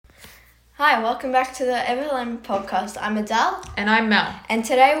Hi, welcome back to the 𝕬𝕝𝕝𝕝 podcast. I'm Adele. And I'm Mel. And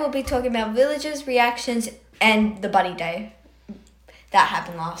today we'll be talking about villages, reactions, and the Buddy Day. That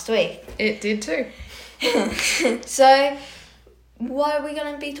happened last week. It did too. So, what are we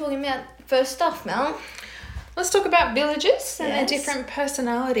going to be talking about first off, Mel? Let's talk about villages and Yes. the different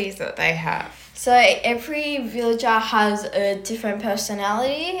personalities that they have. So, every villager has a different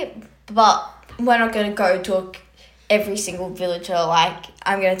personality, but we're not going to go talk every single villager. Like,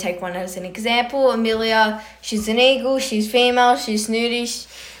 I'm going to take one as an example. Amelia, she's an eagle, she's female, she's snooty.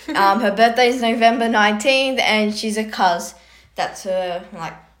 Her birthday is November 19th, and she's a cuz. That's her,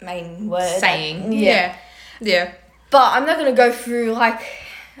 main word. Saying. Yeah. But I'm not going to go through,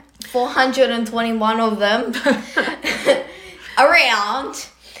 421 of them around.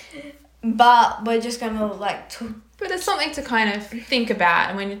 But we're just going to, But it's something to kind of think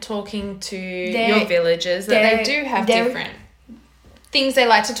about when you're talking to your villagers, that they do have different things they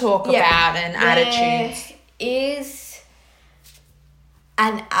like to talk about and attitudes. There is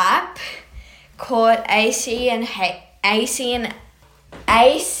an app called ACNH.guide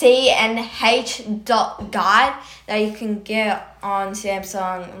that you can get on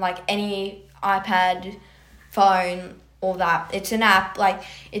Samsung, any iPad, phone, all that. It's an app,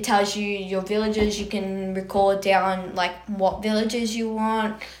 it tells you your villages. You can record down, what villages you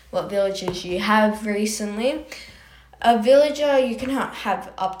want, what villages you have recently. A villager, you can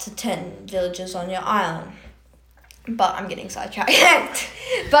have up to 10 villages on your island. But I'm getting sidetracked.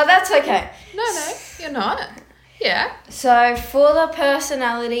 But that's okay. No, you're not. Yeah. So, for the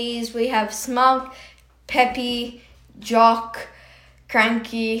personalities, we have smug, peppy, jock,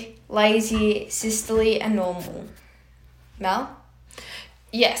 cranky, lazy, sisterly, and normal. Mel?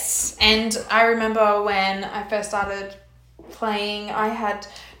 Yes, and I remember when I first started playing,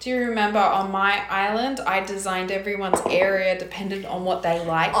 do you remember on my island, I designed everyone's area dependent on what they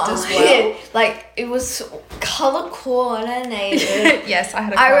liked as well? Yeah. It was colour coordinated. Yes, I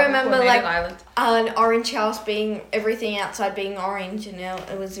had a coordinated island. An orange house everything outside being orange, and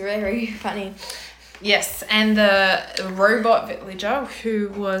it was very funny. Yes, and the robot villager who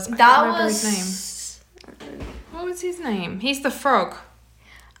was, I can't remember his name. What was his name? He's the frog.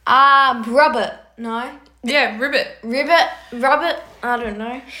 Robert, no? Yeah, Ribbit, Robert, I don't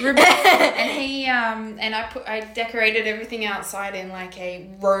know. Ribbit. And he I decorated everything outside in a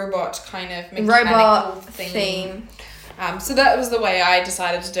robot kind of mechanical theme. So that was the way I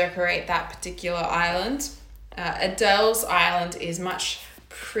decided to decorate that particular island. Adele's island is much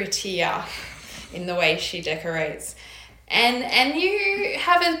prettier in the way she decorates. And you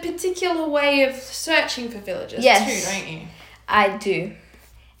have a particular way of searching for villages too, don't you? I do.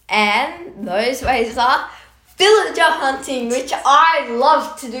 And those ways are villager hunting, which I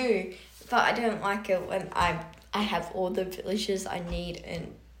love to do. But I don't like it when I have all the villagers I need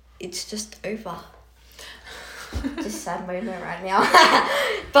and it's just over. Just sad moment right now.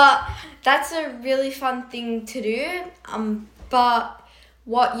 But that's a really fun thing to do. But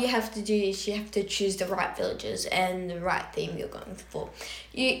what you have to do is you have to choose the right villagers and the right theme you're going for.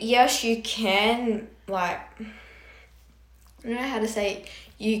 You can, I don't know how to say it.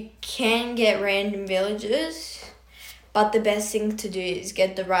 You can get random villagers, but the best thing to do is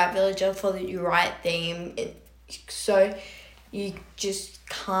get the right villager for the right theme. So you just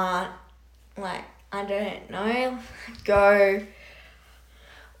can't, I don't know, go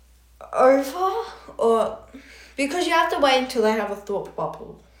over because you have to wait until they have a thought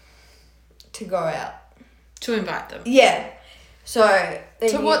bubble to go out. To invite them. Yeah. So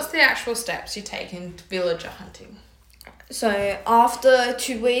what's the actual steps you take in villager hunting? So after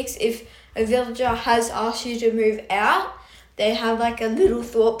 2 weeks, if a villager has asked you to move out, they have a little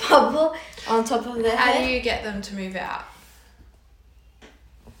thought bubble on top of their head. How do you get them to move out?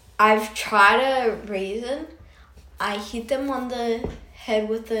 I've tried a reason. I hit them on the head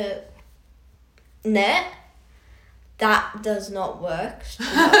with a net. That does not work. Do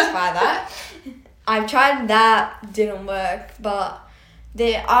not try that. I've tried that, didn't work, but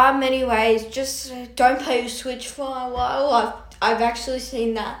there are many ways. Just don't play your Switch for a while. I've actually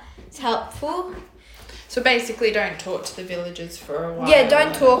seen that it's helpful. So basically don't talk to the villagers for a while. Yeah,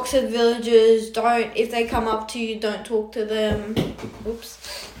 don't talk to the villagers. If they come up to you, don't talk to them.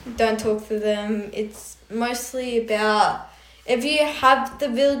 Don't talk to them. It's mostly about, if you have the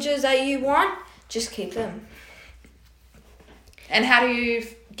villagers that you want, just keep them. And how do you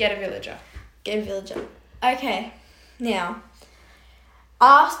get a villager? Get a villager. Okay, now,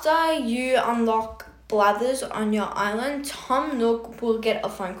 after you unlock Blathers on your island, Tom Nook will get a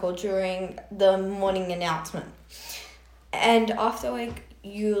phone call during the morning announcement. And after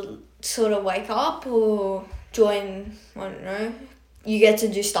you sort of wake up or join, I don't know, you get to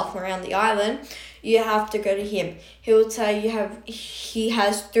do stuff around the island, you have to go to him. He'll say he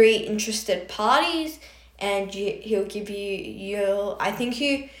has 3 interested parties, and he'll give you I think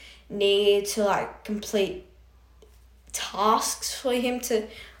you need to like complete tasks for you to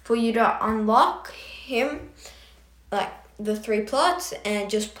unlock him, like the 3 plots, and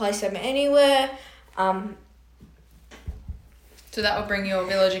just place them anywhere. So that will bring your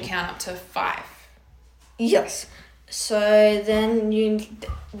villager count up to 5. Yes. So then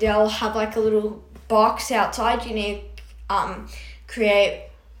they'll have like a little box outside. You need create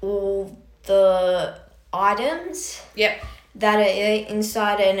all the items. Yep. That are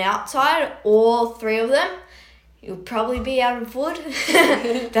inside and outside, all 3 of them. You'll probably be out of wood.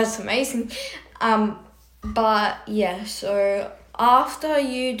 That's amazing. But yeah, so after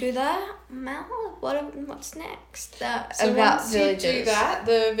you do that, Mel, what's next? So about once villagers. you do that,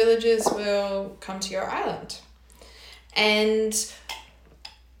 the villagers will come to your island. And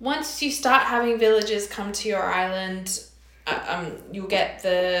once you start having villagers come to your island, you'll get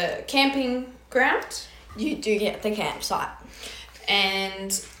the camping ground. You do get the campsite.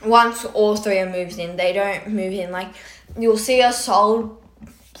 And once all 3 are moved in, they don't move in. Like, you'll see a sold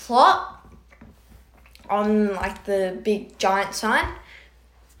plot on like the big giant sign,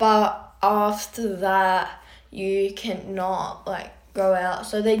 but after that you cannot like go out.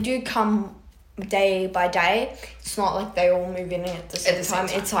 So they do come day by day. It's not like they all move in at the same time.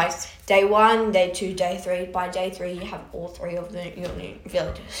 It's like day 1, day 2, day 3. By day 3 you have all 3 of your new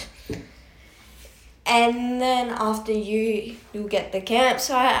villagers. And then after you'll get the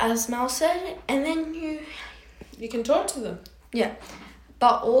campsite, as Mel said, and then you can talk to them. Yeah.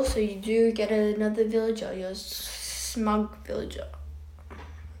 But also you do get another villager, your smug villager.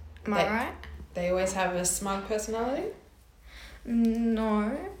 Am I right? They always have a smug personality?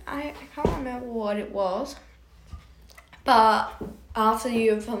 No, I can't remember what it was. But after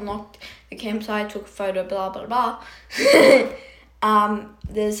you've unlocked the campsite, took a photo, blah, blah, blah,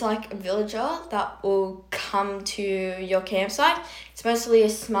 there's like a villager that will come to your campsite. It's mostly a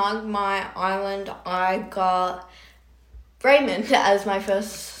smug. My island, I got Raymond as my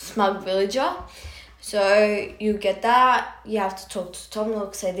first smug villager. So you get that. You have to talk to Tom,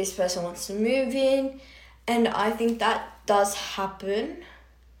 look, say this person wants to move in. And I think that does happen.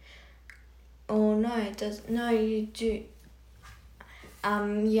 Oh no, it does. No, you do.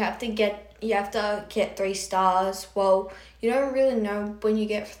 You have to get 3 stars. Well, you don't really know when you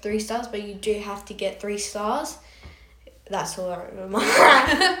get 3 stars, but you do have to get 3 stars. That's all I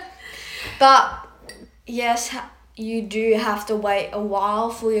remember. But yes, you do have to wait a while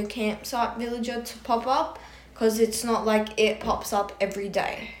for your campsite villager to pop up, because it's not like it pops up every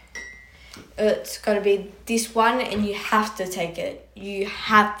day. It's got to be this one, and you have to take it. You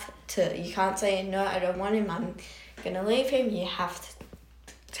have to. You can't say, no, I don't want him, I'm going to leave him. You have to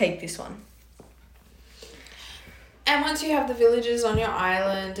take this one. And once you have the villagers on your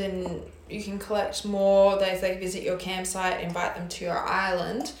island and you can collect more, they visit your campsite, invite them to your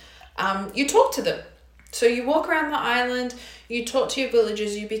island, you talk to them. So you walk around the island, you talk to your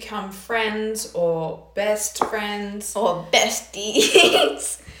villagers, you become friends or best friends. Or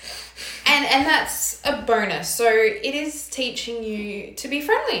besties. And that's a bonus. So it is teaching you to be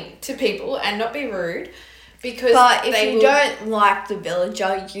friendly to people and not be rude. But if you don't like the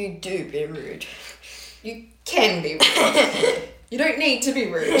villager, you do be rude. You can be rude. You don't need to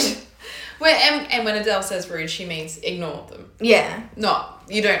be rude. And when Adele says rude, she means ignore them. Yeah.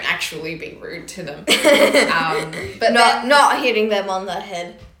 You don't actually be rude to them. But not hitting them on the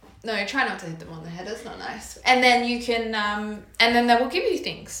head. No, try not to hit them on the head. It's not nice. And then you can, and then they will give you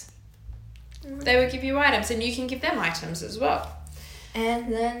things. They will give you items, and you can give them items as well.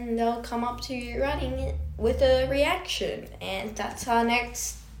 And then they'll come up to you running it with a reaction. And that's our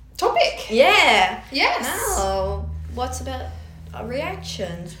next topic. Yeah. Yes. Now, what's about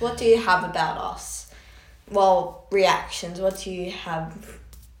reactions? What do you have about us? Well, reactions. What do you have?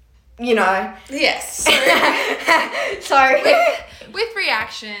 You know. Yes. Sorry. With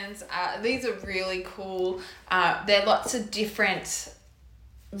reactions, these are really cool. There are lots of different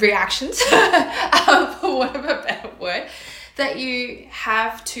reactions, for want of a better word, that you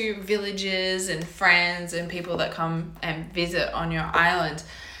have to villagers and friends and people that come and visit on your island.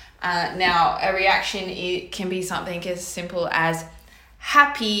 Now, a reaction, it can be something as simple as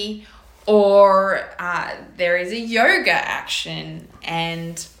happy, or there is a yoga action,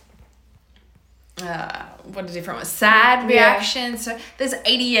 and what a different one, sad reaction. So there's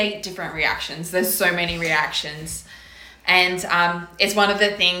 88 different reactions. There's so many reactions. And it's one of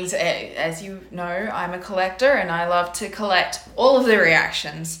the things, as you know, I'm a collector and I love to collect all of the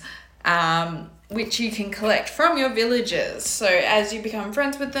reactions. which you can collect from your villagers. So as you become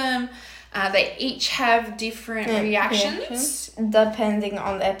friends with them, they each have different reactions depending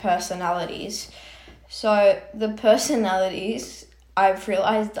on their personalities. So the personalities, I've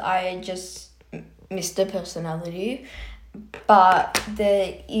realized I just missed the personality, but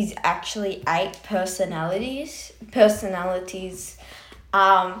there is actually 8 personalities.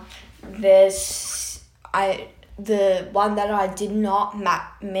 The one that I did not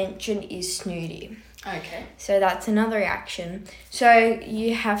mention is snooty. Okay. So that's another reaction. So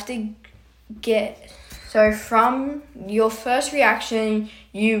you have to so from your first reaction,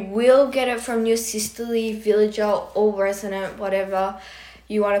 you will get it from your sisterly, villager, or resident, whatever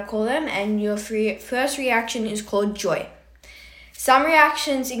you want to call them, and your first reaction is called joy. Some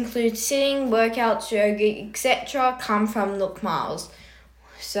reactions include sitting, workouts, yoga, etc. come from 𝕒𝕚𝕝𝕝𝕒𝕟.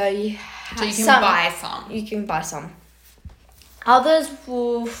 So you can buy some. You can buy some. Others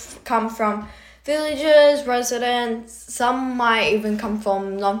will come from villagers, residents. Some might even come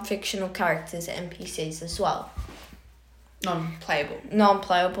from non-fictional characters, NPCs as well. Non-playable.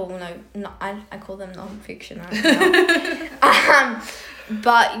 Non-playable, no, I call them non-fictional.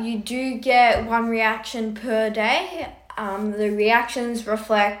 But you do get 1 reaction per day. The reactions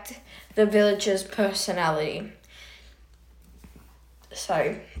reflect the villager's personality.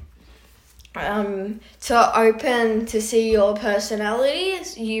 So, to see your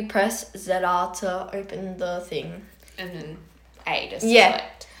personalities, you press ZR to open the thing. And then A to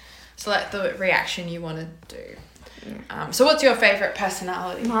select. Select the reaction you want to do. So what's your favourite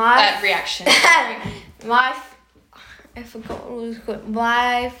personality? Reaction. I forgot what it was called.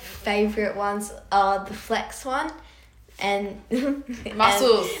 My favourite ones are the flex one and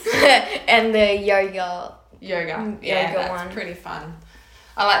muscles and the yoga that's one. Pretty fun.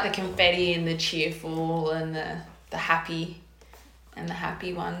 I like the confetti and the cheerful and the happy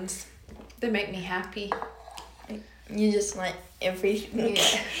ones. They make me happy. You just like everything.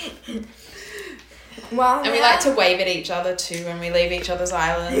 Yeah. Well, and we like to wave at each other too when we leave each other's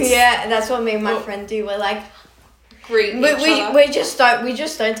islands. Yeah, that's what me and my friend do. We're like greet each other. We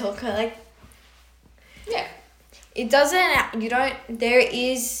just don't talk. We're like, yeah. It doesn't. You don't. There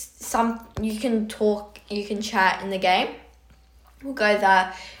is some. You can talk. You can chat in the game. We'll go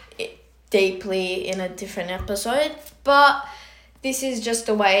that deeply in a different episode. But this is just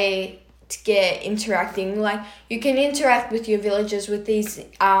a way to get interacting. Like you can interact with your villagers with these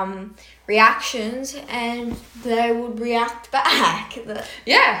reactions, and they would react back.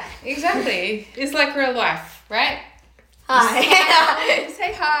 Yeah, exactly. It's like real life, right? Hi.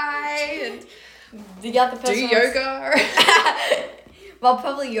 Say hi and the other person do yoga. Well,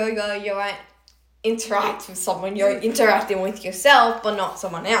 probably yoga, you won't interact with someone. You're interacting with yourself, but not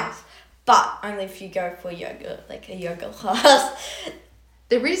someone else. But only if you go for yoga, like a yoga class.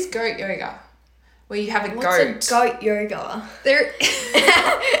 There is goat yoga, where you have a What's goat. A goat yoga?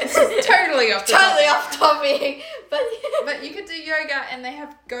 It's totally off topic. But you could do yoga, and they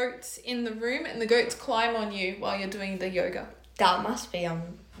have goats in the room, and the goats climb on you while you're doing the yoga. That must be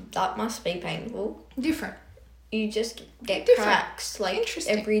painful. Different. You just get Different. cracks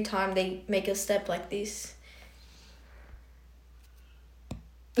every time they make a step like this.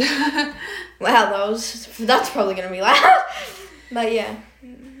 Wow, that's probably gonna be loud. But yeah.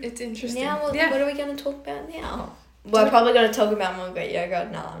 It's interesting. Now, what are we going to talk about now? We're probably going to talk about more goat yoga.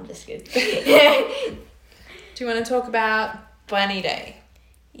 No, I'm just kidding. Do you want to talk about Bunny Day?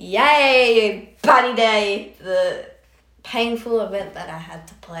 Yay! Bunny Day! The painful event that I had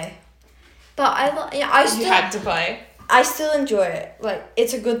to play. But you had to play. I still enjoy it. Like,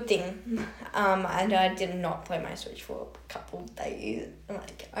 it's a good thing. And I did not play my Switch for a couple of days.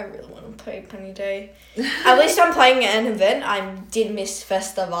 Like, I really want to play Bunny Day. At least I'm playing an event. I did miss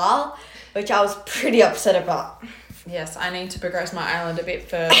Festival, which I was pretty upset about. Yes, I need to progress my island a bit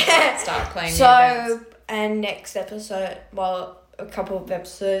further and start playing the events. And next episode, a couple of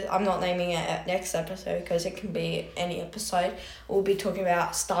episodes, I'm not naming it next episode because it can be any episode. We'll be talking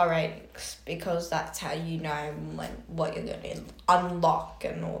about star ratings because that's how you know what you're going to unlock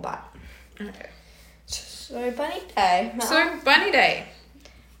and all that. Okay. So Bunny Day. Bunny Day.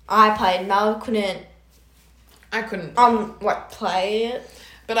 I played. Mel couldn't. I couldn't. Play it.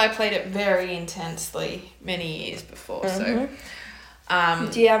 But I played it very intensely many years before. Mm-hmm.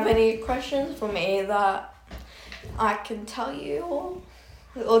 So, do you have any questions for me that I can tell you,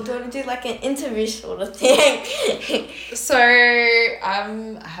 or do you want to do like an interview sort of thing? So I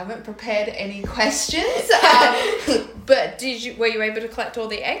haven't prepared any questions. But were you able to collect all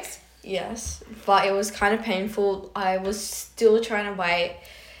the eggs? Yes, but it was kind of painful. I was still trying to wait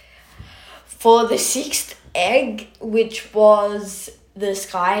for the 6th egg, which was the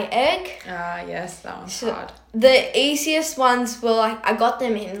sky egg. Ah, yes, that one's So hard. the easiest ones were like I got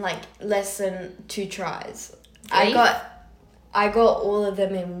them in like less than 2 tries. Leaf? I got all of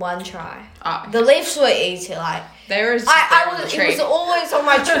them in 1 try. Oh, The leaves were easy, like it was always on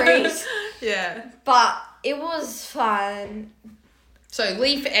my trees, Yeah. but it was fun. So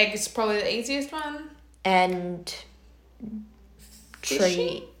leaf egg is probably the easiest one. And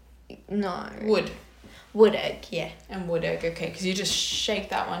tree, no. Wood egg, yeah. And wood egg, okay, because you just shake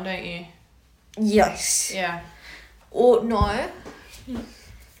that one, don't you? Yes. Yeah. Or no,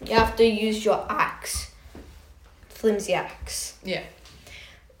 you have to use your axe, flimsy axe. Yeah.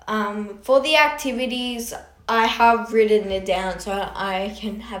 For the activities, I have written it down so I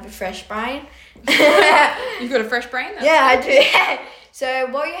can have a fresh brain. You've got a fresh brain? That's Yeah, good. I do. So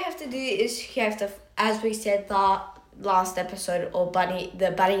what you have to do is you have to, as we said the last episode or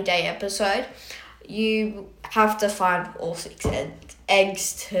the bunny day episode, you have to find all 6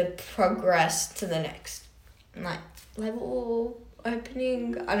 eggs to progress to the next like level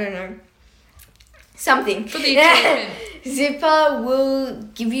opening. I don't know. Something. For the achievement. Zipper will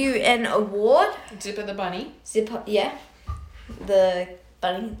give you an award. Zipper the bunny. Zipper, yeah. The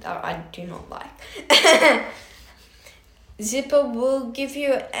bunny that I do not like. Zipper will give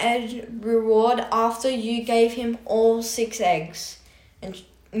you a reward after you gave him all 6 eggs. And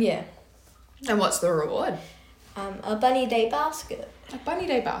yeah. And what's the reward? A bunny day basket. A bunny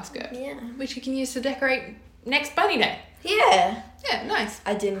day basket. Yeah. Which you can use to decorate next bunny day. Yeah. Yeah, nice.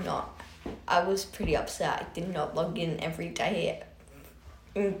 I did not. I was pretty upset. I did not log in every day.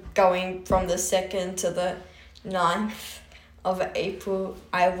 Going from the 2nd to the 9th of April,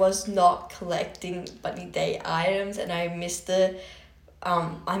 I was not collecting bunny day items, and I missed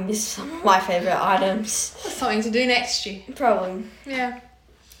I missed some of my favorite items. That's something to do next year. Probably. Yeah.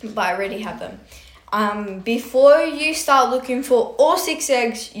 But I already have them. Before you start looking for all 6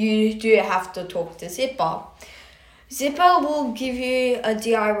 eggs, you do have to talk to Zipper. Zipper will give you a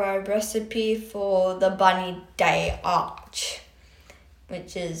DIY recipe for the bunny day arch,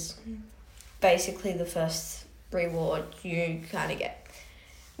 which is basically the first reward you kind of get.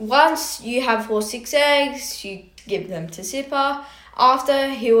 Once you have all 6 eggs, you give them to Zipper. After,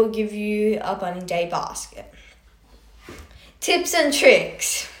 he will give you a bunny day basket. Tips and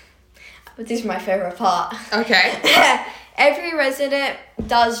tricks. This is my favorite part. Okay. Every resident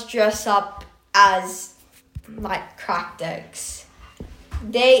does dress up as like cracked eggs.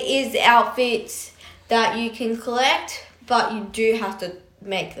 There is outfits that you can collect, but you do have to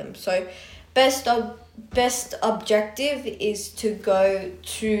make them. So best objective is to go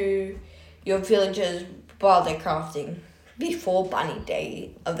to your villagers while they're crafting before bunny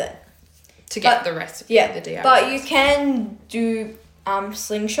day event. To get the recipe. Yeah, the DIY but you recipe. can do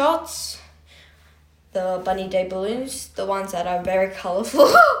slingshots, the bunny day balloons, the ones that are very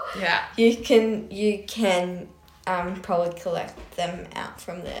colourful. Yeah. You can probably collect them out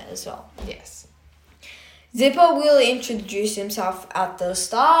from there as well. Yes. Zipper will introduce himself at the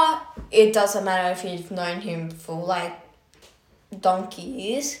start. It doesn't matter if you've known him for like donkey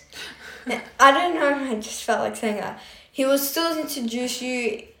years. I don't know, I just felt like saying that. He will still introduce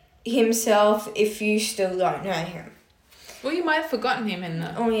you himself if you still don't know him. Well, you might have forgotten him in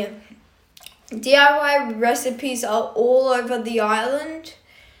the... Oh yeah. DIY recipes are all over the island,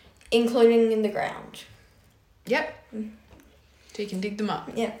 including in the ground. Yep. So you can dig them up.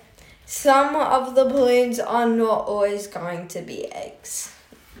 Yeah. Some of the balloons are not always going to be eggs.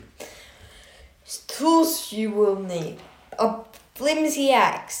 Tools you will need: a flimsy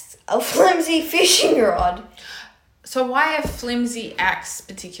axe, a flimsy fishing rod. So why a flimsy axe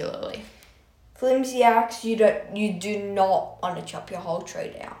particularly? Flimsy axe, you do not want to chop your whole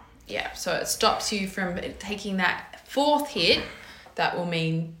tree down. Yeah, so it stops you from taking that 4th hit. That will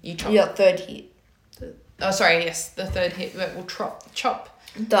mean you chop... Your 3rd hit. The 3rd hit that will chop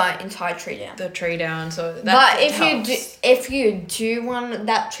The entire tree down. the tree down. So that But helps. if you do want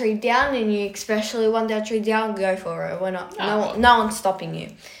that tree down, and you especially want that tree down, go for it. We're not. No one's stopping you.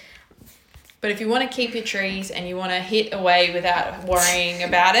 But if you want to keep your trees and you want to hit away without worrying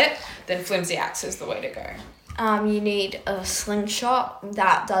about it, then flimsy axe is the way to go. You need a slingshot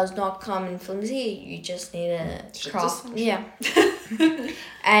that does not come in flimsy. You just need a craft. Yeah.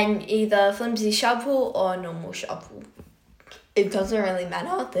 And either flimsy shovel or normal shovel. It doesn't really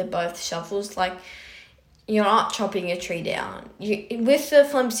matter. They're both shovels. Like, you're not chopping a tree down. With the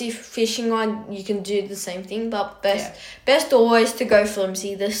flimsy fishing rod, you can do the same thing, but best always to go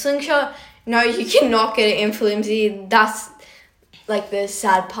flimsy. The slingshot, no, you cannot get it in flimsy. That's like the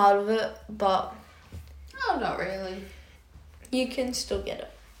sad part of it, but Oh, not really. you can still get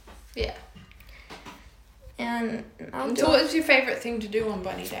it. Yeah. And So what was your favourite thing to do on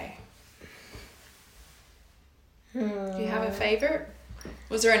Bunny Day? Do you have a favourite?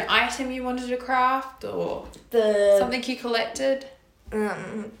 Was there an item you wanted to craft or something you collected?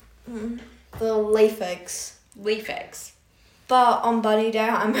 The leaf eggs. Leaf eggs. But on Bunny Day,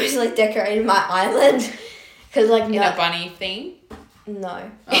 I mostly decorated my island. Cause like in a bunny theme? No.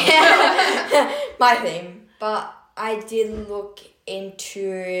 Oh. My theme. But I did look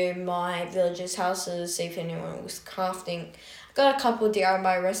into my villagers' houses, see if anyone was crafting. I got a couple of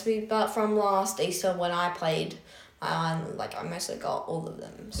DIY recipes, but from last Easter when I played my island, like I mostly got all of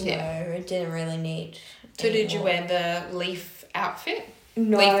them. So it didn't really need. So did you wear the leaf outfit?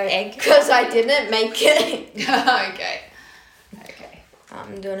 No. Leaf egg? Because I didn't make it. Okay.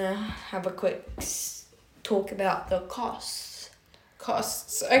 I'm gonna have a quick talk about the costs.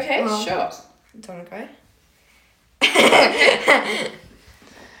 Costs. Okay, sure. Do you want to go?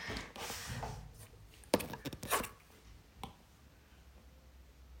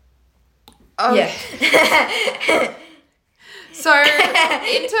 Yeah. So,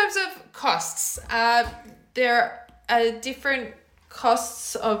 in terms of costs, there are different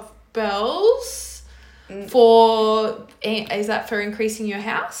costs of bells for. Is that for increasing your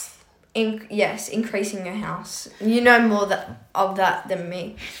house? Yes, increasing your house. You know more of that than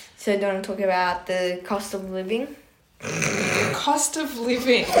me. So, do you want to talk about the cost of living? Cost of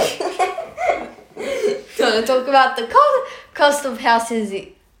living. Do you want to talk about the cost of houses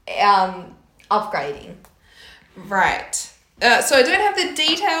upgrading? Right. So I don't have the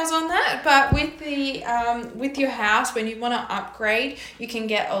details on that, but with the with your house, when you want to upgrade, you can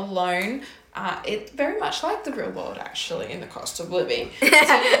get a loan. It's very much like the real world, actually, in the cost of living. So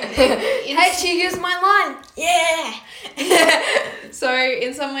hey, she used my line. Yeah. So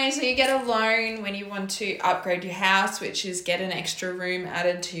in some ways, so you get a loan when you want to upgrade your house, which is get an extra room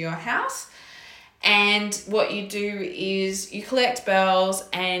added to your house. And what you do is you collect bells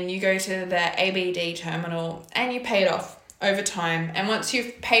and you go to the ABD terminal and you pay it off over time. And once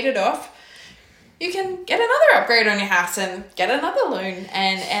you've paid it off, you can get another upgrade on your house and get another loan,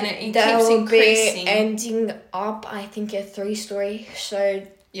 and it keeps increasing. Be ending up, I think, a 3-story. So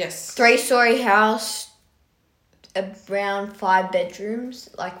yes, 3-story house, around 5 bedrooms,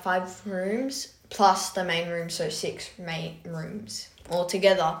 like 5 rooms, plus the main room, so 6 main rooms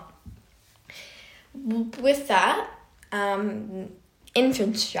altogether. With that,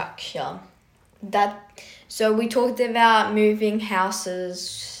 infrastructure. So we talked about moving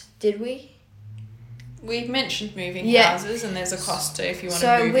houses, did we? We've mentioned moving houses, and there's a cost to if you want to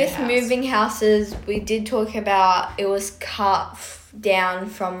move your house. So with moving houses, we did talk about it was cut down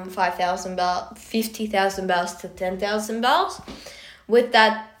from 50,000 bells to 10,000 bells. With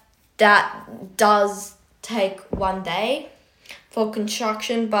that does take 1 day for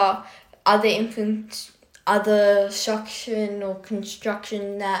construction, but other structure or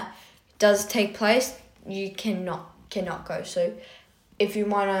construction that does take place, you cannot go. So if you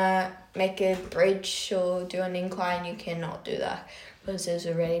want to make a bridge or do an incline, you cannot do that because there's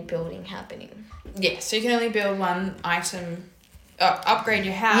already building happening. Yeah, so you can only build one item, upgrade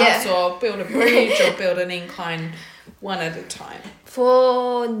your house or build a bridge or build an incline one at a time.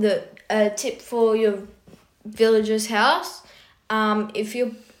 For the tip for your villager's house, if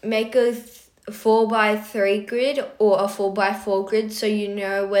you make a 4x3 grid or a 4x4 grid, so you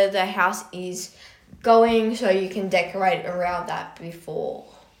know where the house is going, so you can decorate around that before.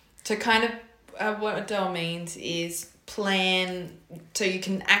 So kind of what Adele means is plan so you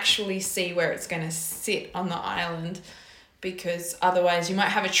can actually see where it's going to sit on the island, because otherwise you might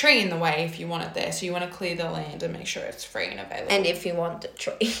have a tree in the way if you want it there. So you want to clear the land and make sure it's free and available. And if you want the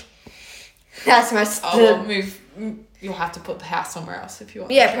tree. That's my... You'll have to put the house somewhere else if you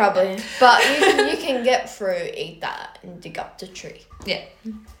want. Yeah, probably. But you can get through, eat that, and dig up the tree. Yeah.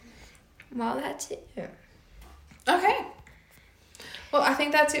 Well, that's it. Okay. Well, I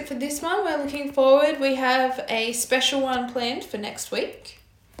think that's it for this one. We're looking forward. We have a special one planned for next week.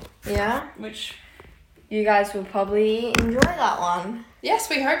 Yeah. Which you guys will probably enjoy that one. Yes,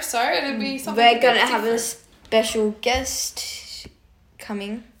 we hope so. It'll be something We're going to have a special guest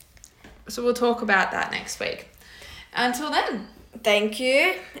coming. So we'll talk about that next week. Until then. Thank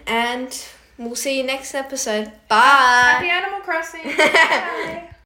you. And we'll see you next episode. Bye. Happy Animal Crossing. Bye.